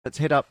Let's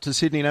head up to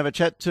Sydney and have a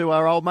chat to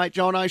our old mate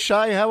John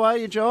O'Shea. How are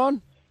you,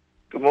 John?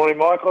 Good morning,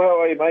 Michael.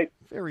 How are you, mate?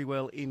 Very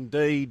well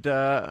indeed.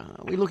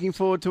 We're looking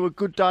forward to a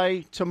good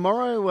day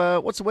tomorrow.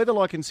 What's the weather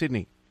like in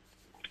Sydney?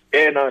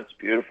 Yeah, no, it's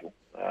beautiful.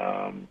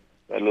 Had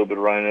a little bit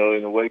of rain early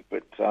in the week,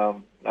 but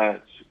no,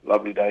 it's a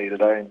lovely day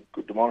today and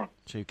good tomorrow.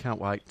 Gee,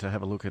 can't wait to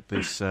have a look at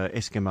this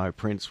Eskimo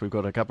Prince. We've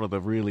got a couple of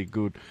the really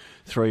good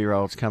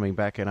 3-year-olds coming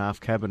back in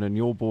Aft Cabin, and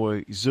your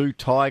boy Zoo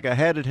Tiger.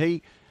 How did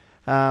he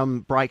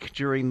break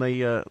during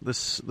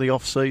the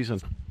off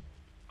season?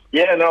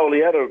 Yeah, no, well, he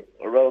had a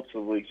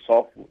relatively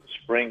soft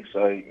spring,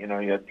 so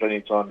he had plenty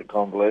of time to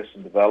convalesce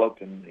and develop,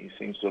 and he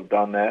seems to have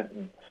done that.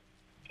 And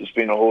just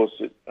been a horse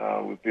that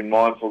we've been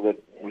mindful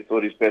that we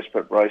thought his best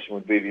preparation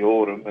would be the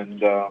autumn, and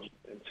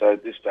so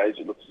at this stage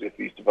it looks as if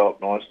he's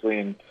developed nicely,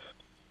 and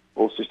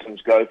all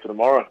systems go for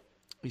tomorrow.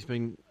 He's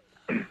been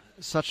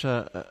such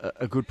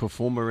a good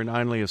performer in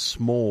only a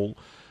small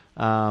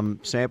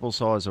sample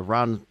size of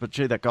run, but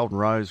gee, that Golden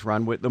Rose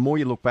run, the more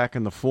you look back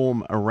and the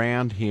form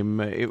around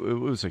him, it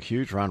was a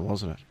huge run,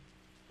 wasn't it?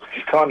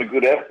 It's kind of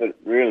good effort,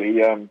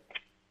 really.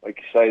 Like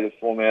you say, the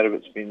form out of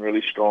it's been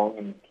really strong,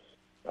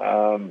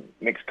 and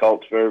mixed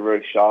colt's very,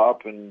 very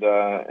sharp, and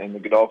the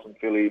Godolphin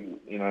filly,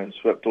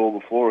 swept all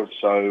before us.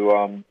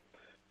 So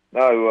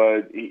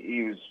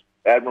he was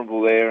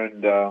admirable there,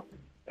 and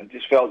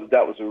just felt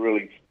that was a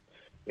really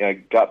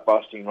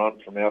gut-busting run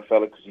from our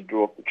fella because he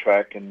drew off the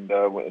track, and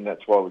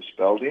that's why we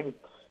spelled him.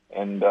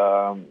 And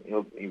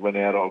he went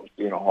out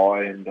obviously in a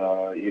high, and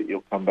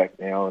he'll come back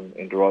now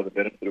and derive the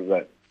benefit of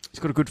that. He's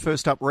got a good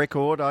first-up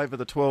record over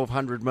the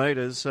 1,200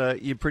 metres.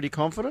 You pretty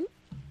confident?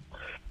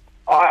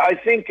 I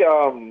think,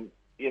 the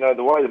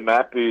way the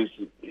map is,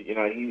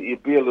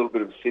 he'd be a little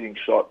bit of a sitting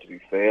shot, to be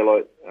fair.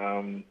 Like,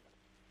 the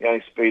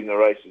only speed in the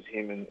race is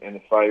him and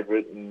the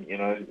favourite, and,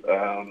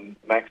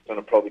 Mac's going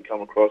to probably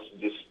come across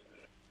and just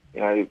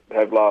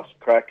have last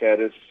crack at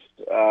us.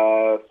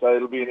 So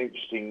it'll be an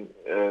interesting,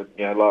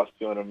 last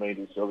 200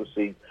 metres.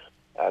 Obviously,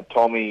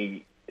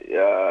 Tommy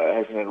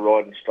hasn't had a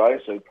ride in Australia,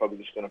 so he's probably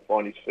just going to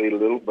find his feet a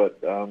little. But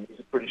he's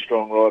a pretty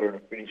strong rider and a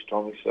finished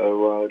Tommy,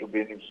 so it'll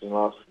be an interesting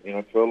last,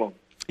 furlong.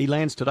 He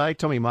lands today,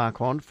 Tommy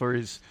Marquand, for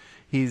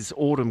his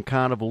autumn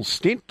carnival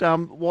stint.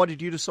 Why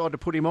did you decide to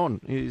put him on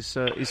his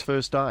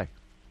first day?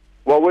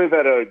 Well, we've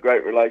had a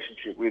great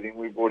relationship with him.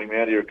 We brought him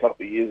out here a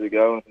couple of years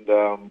ago,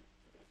 and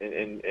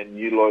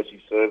utilised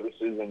his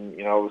services,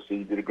 and obviously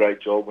he did a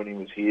great job when he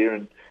was here,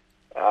 and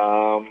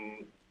I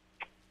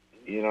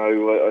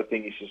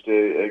think he's just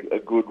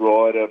a good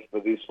rider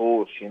for this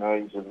horse. He's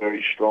a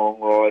very strong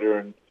rider,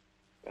 and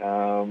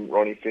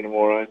Ronnie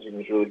Finnemore owns him,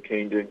 was really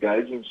keen to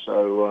engage him,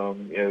 so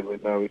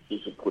with no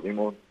issues of putting him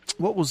on.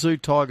 What will Zoo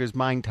Tiger's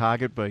main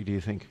target be, do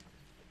you think?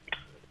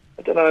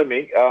 I don't know,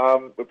 Mick.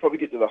 We'll probably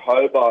get to the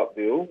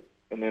Hobartville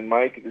and then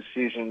make a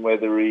decision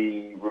whether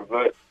he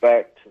reverts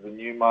back to the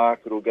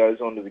Newmarket or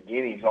goes on to the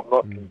Guineas. I'm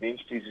not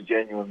convinced he's a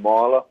genuine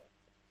miler.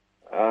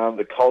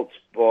 The Colts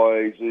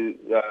by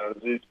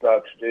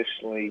Zoostar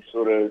traditionally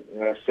sort of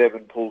 7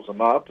 pulls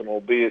them up, and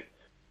albeit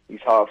his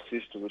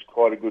half-sister was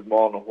quite a good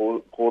mile and a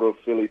quarter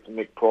filly for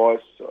Mick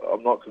Price,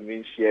 I'm not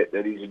convinced yet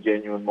that he's a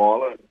genuine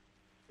miler.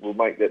 We'll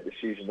make that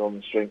decision on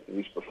the strength of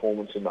his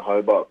performance in the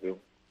Hobartville.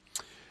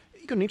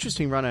 You've got an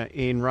interesting runner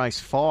in race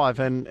 5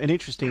 and an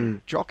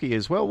interesting jockey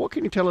as well. What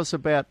can you tell us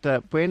about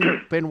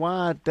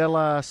Benoit de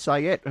la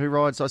Sayette, who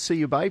rides I See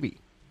You Baby?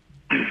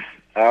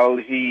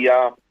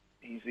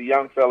 He's a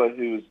young fellow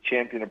who was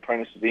champion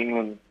apprentice of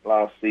England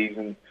last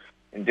season,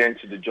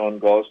 indentured to John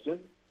Gosden.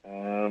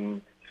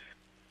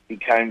 He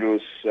came to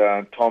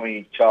us,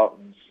 Tommy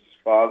Charlton's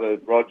father,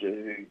 Roger,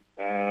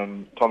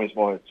 who Tommy's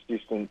my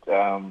assistant,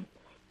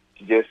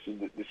 suggested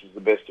that this is the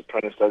best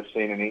apprentice they've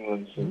seen in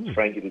England since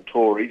Frankie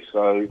Dettori.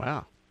 So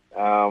wow.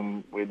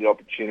 We had the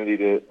opportunity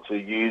to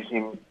use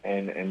him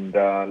and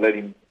let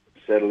him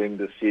settle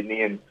into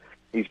Sydney. And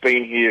he's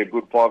been here a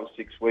good 5 or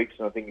 6 weeks,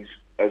 and I think he's,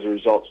 as a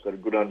result, got a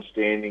good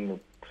understanding of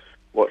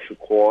what's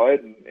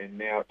required. And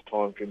now it's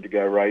time for him to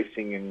go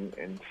racing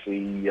and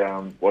see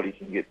what he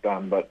can get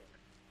done. But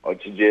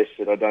I'd suggest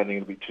that I don't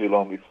think it'll be too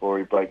long before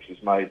he breaks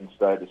his maiden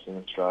status in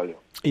Australia.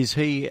 Is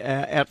he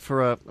out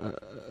for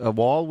a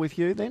while with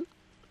you then?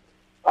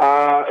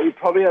 He'll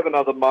probably have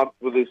another month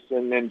with us,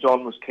 and then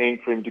John was keen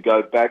for him to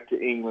go back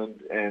to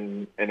England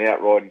and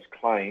outright his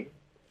claim.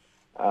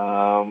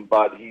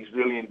 But he's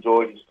really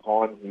enjoyed his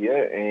time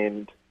here,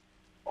 and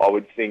I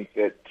would think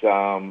that,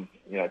 come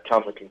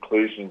the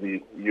conclusion of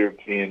the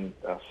European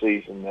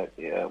season, that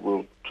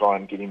we'll try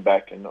and get him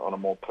back on a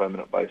more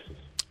permanent basis.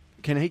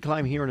 Can he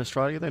claim here in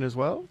Australia then as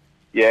well?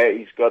 Yeah,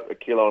 he's got 1.5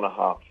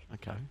 kilos.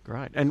 Okay,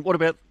 great. And what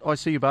about I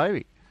See You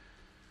Baby?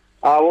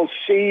 Well,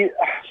 she's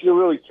a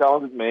really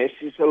talented mare.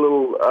 She's a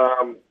little...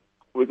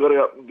 we got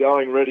her up and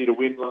going, ready to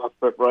win last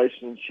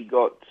preparation, and she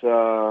got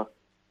a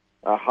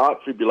heart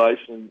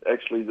fibrillation,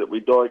 actually, that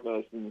we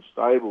diagnosed in the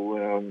stable.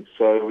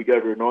 So we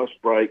gave her a nice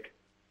break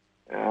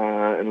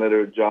and let her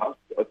adjust.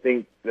 I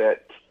think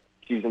that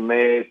she's a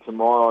mare, to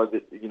my eye,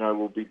 that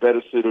will be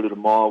better suited at a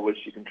mile where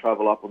she can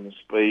travel up on the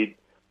speed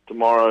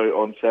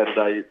tomorrow on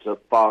Saturday, it's a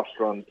fast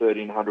run,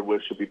 1300,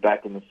 where she'll be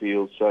back in the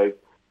field. So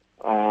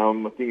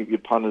I think if your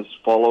punters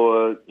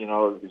follow her,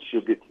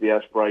 she'll get to the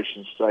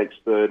Aspiration Stakes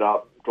third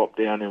up, drop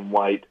down in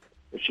weight.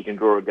 If she can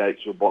draw a gate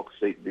to a box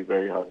seat, it'll be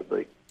very hard to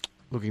beat.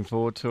 Looking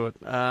forward to it.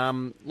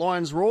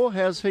 Lions Raw,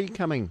 how's he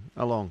coming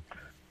along?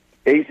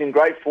 He's in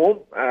great form.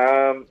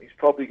 He's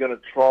probably going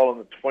to trial on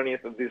the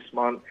 20th of this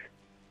month,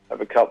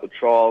 have a couple of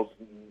trials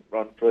and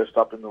run first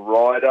up in the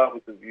Ryder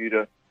with a view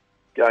to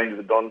going to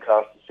the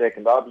Doncaster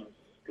second up. He's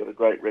got a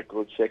great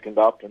record second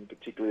up, and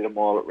particularly at a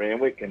mile at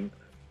Randwick. And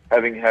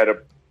having had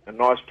a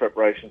nice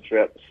preparation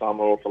throughout the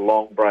summer off a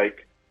long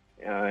break,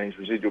 his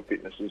residual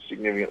fitness is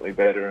significantly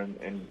better,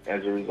 and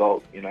as a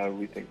result,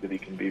 we think that he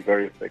can be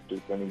very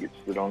effective when he gets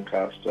to the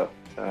Doncaster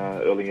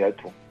early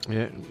April.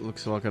 Yeah,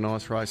 looks like a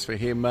nice race for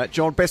him.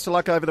 John, best of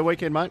luck over the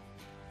weekend, mate.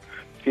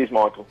 Cheers,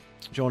 Michael.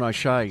 John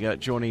O'Shea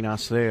joining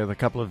us there with a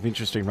couple of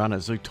interesting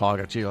runners. Zoo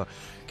Tiger, gee, I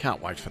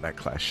can't wait for that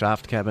clash.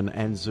 Shaft Cabin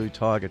and Zoo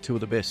Tiger, two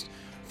of the best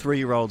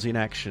 3-year-olds in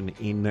action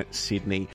in Sydney.